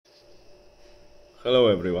Hello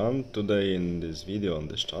everyone, today in this video on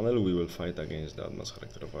this channel we will fight against the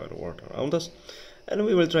atmospheric of our world around us, and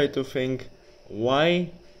we will try to think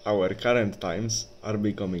why our current times are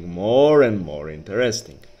becoming more and more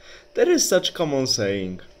interesting. There is such common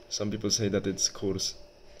saying, some people say that it's curse,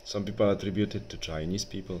 some people attribute it to Chinese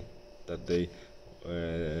people, that they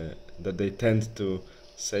tend to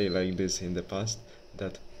say like this in the past,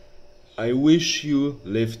 that I wish you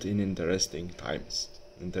lived in interesting times.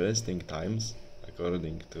 Interesting times,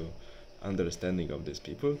 according to understanding of these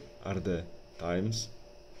people, are the times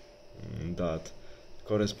that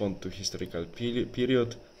correspond to historical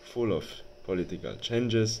period full of political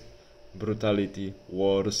changes, brutality,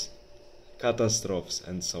 wars, catastrophes,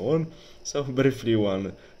 and so on. So briefly,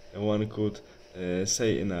 one could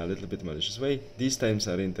say in a little bit malicious way, these times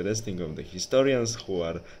are interesting of the historians who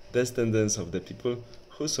are descendants of the people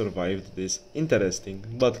who survived these interesting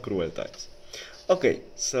but cruel times. Okay,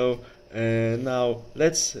 so now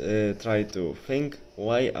let's try to think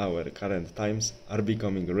why our current times are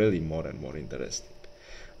becoming really more and more interesting.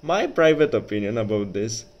 My private opinion about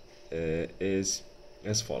this is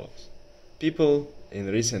as follows. People in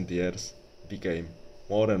recent years became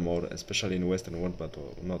more and more, especially in Western world, but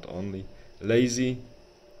not only, lazy.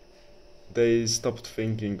 They stopped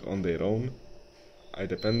thinking on their own,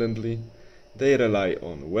 independently. They rely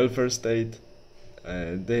on welfare state,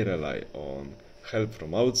 they rely on help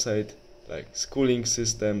from outside, like schooling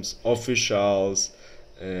systems, officials,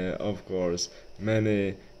 of course,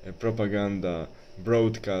 many propaganda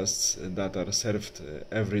broadcasts that are served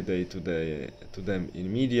every day to them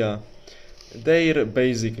in media. Their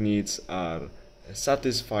basic needs are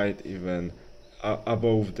satisfied even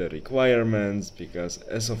above the requirements, because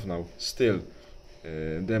as of now still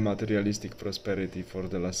the materialistic prosperity for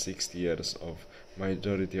the last 60 years of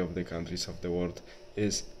majority of the countries of the world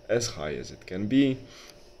is as high as it can be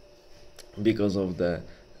because of the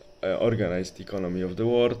organized economy of the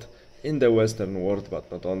world. In the Western world,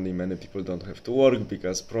 but not only, many people don't have to work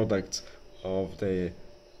because products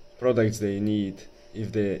they need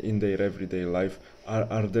if they in their everyday life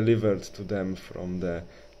are delivered to them from the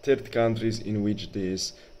third countries in which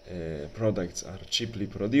these products are cheaply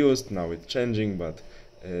produced. Now it's changing, but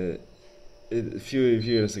a few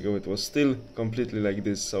years ago it was still completely like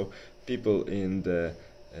this. So people in the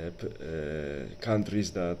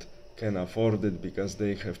countries that can afford it because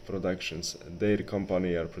they have productions, their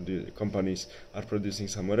companies are producing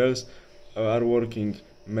somewhere else, are working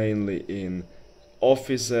mainly in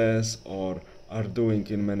offices or are doing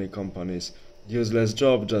in many companies useless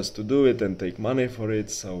job just to do it and take money for it.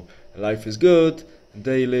 So life is good.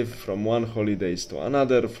 They live from one holidays to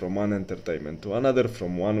another, from one entertainment to another,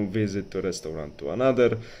 from one visit to restaurant to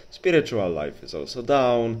another. Spiritual life is also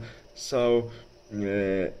down. So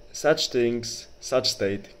such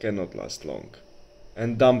state cannot last long.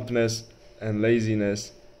 And dampness and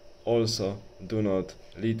laziness also do not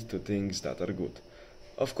lead to things that are good.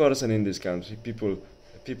 Of course, and in this country,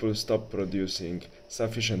 people stop producing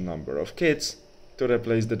sufficient number of kids to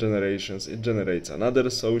replace the generations. It generates another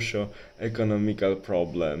socio-economical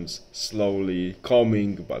problems, slowly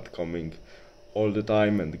coming all the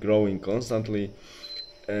time and growing constantly.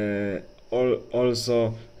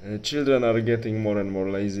 Also, children are getting more and more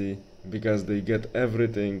lazy because they get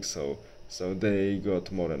everything, so they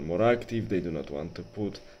got more and more active. They do not want to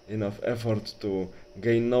put enough effort to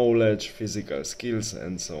gain knowledge, physical skills,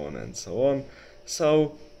 and so on and so on.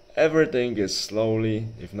 So everything is slowly,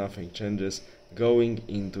 if nothing changes, going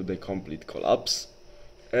into the complete collapse,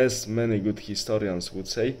 as many good historians would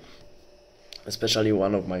say, especially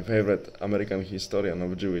one of my favorite American historian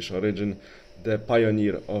of Jewish origin, the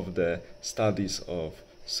pioneer of the studies of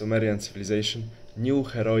Sumerian civilization. New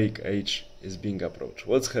heroic age is being approached.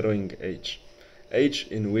 What's heroic age? Age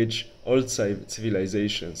in which old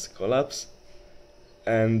civilizations collapse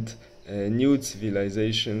and new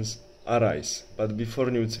civilizations arise. But before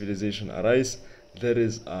new civilization arise, there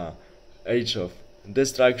is a age of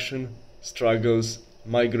destruction, struggles,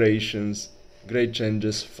 migrations, great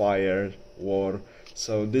changes, fire, war.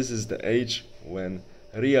 So this is the age when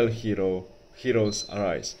real heroes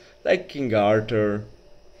arise, like King Arthur,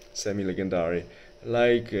 semi-legendary,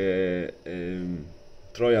 like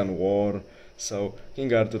Trojan War. So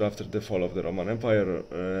King Arthur, after the fall of the Roman Empire,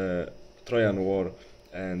 Trojan War,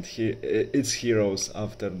 and its heroes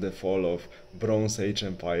after the fall of Bronze Age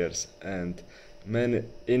empires. And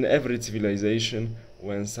in every civilization,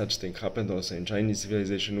 when such thing happened, also in Chinese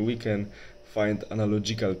civilization, we can find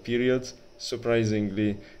analogical periods,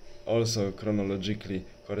 surprisingly also chronologically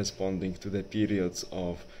corresponding to the periods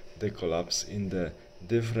of the collapse in the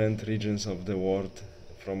different regions of the world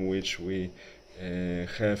from which we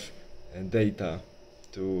have data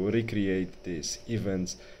to recreate these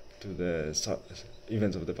events to the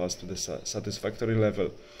events of the past to the satisfactory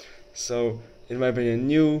level. So, in my opinion,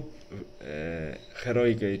 new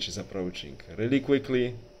heroic age is approaching really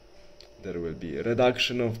quickly. There will be a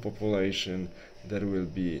reduction of population, there will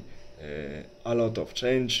be a lot of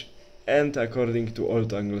change, and according to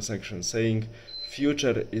old Anglo-Saxon saying,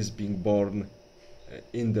 future is being born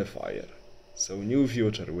in the fire. So new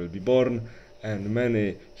future will be born and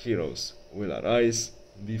many heroes will arise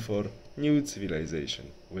before new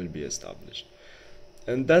civilization will be established.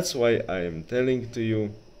 And that's why I am telling to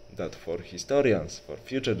you that for historians, for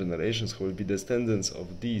future generations who will be descendants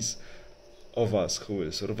of these of us who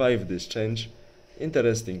will survive this change,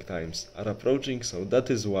 interesting times are approaching. So that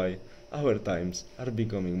is why our times are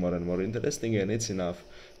becoming more and more interesting, and it's enough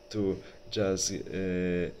to just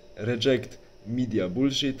reject media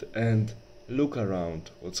bullshit and look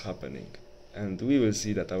around what's happening, and we will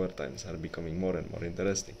see that our times are becoming more and more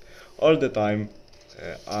interesting. All the time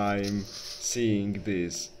I'm seeing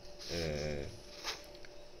this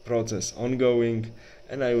process ongoing,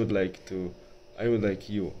 and I would like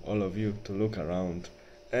you, all of you, to look around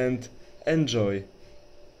and enjoy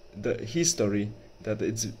the history, that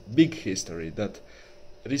it's big history that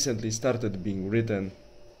recently started being written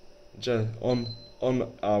just on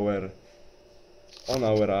our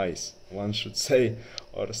eyes, one should say,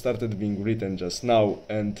 or started being written just now,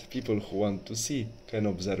 and people who want to see can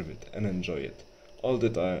observe it and enjoy it. All the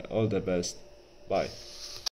time, all the best. Bye.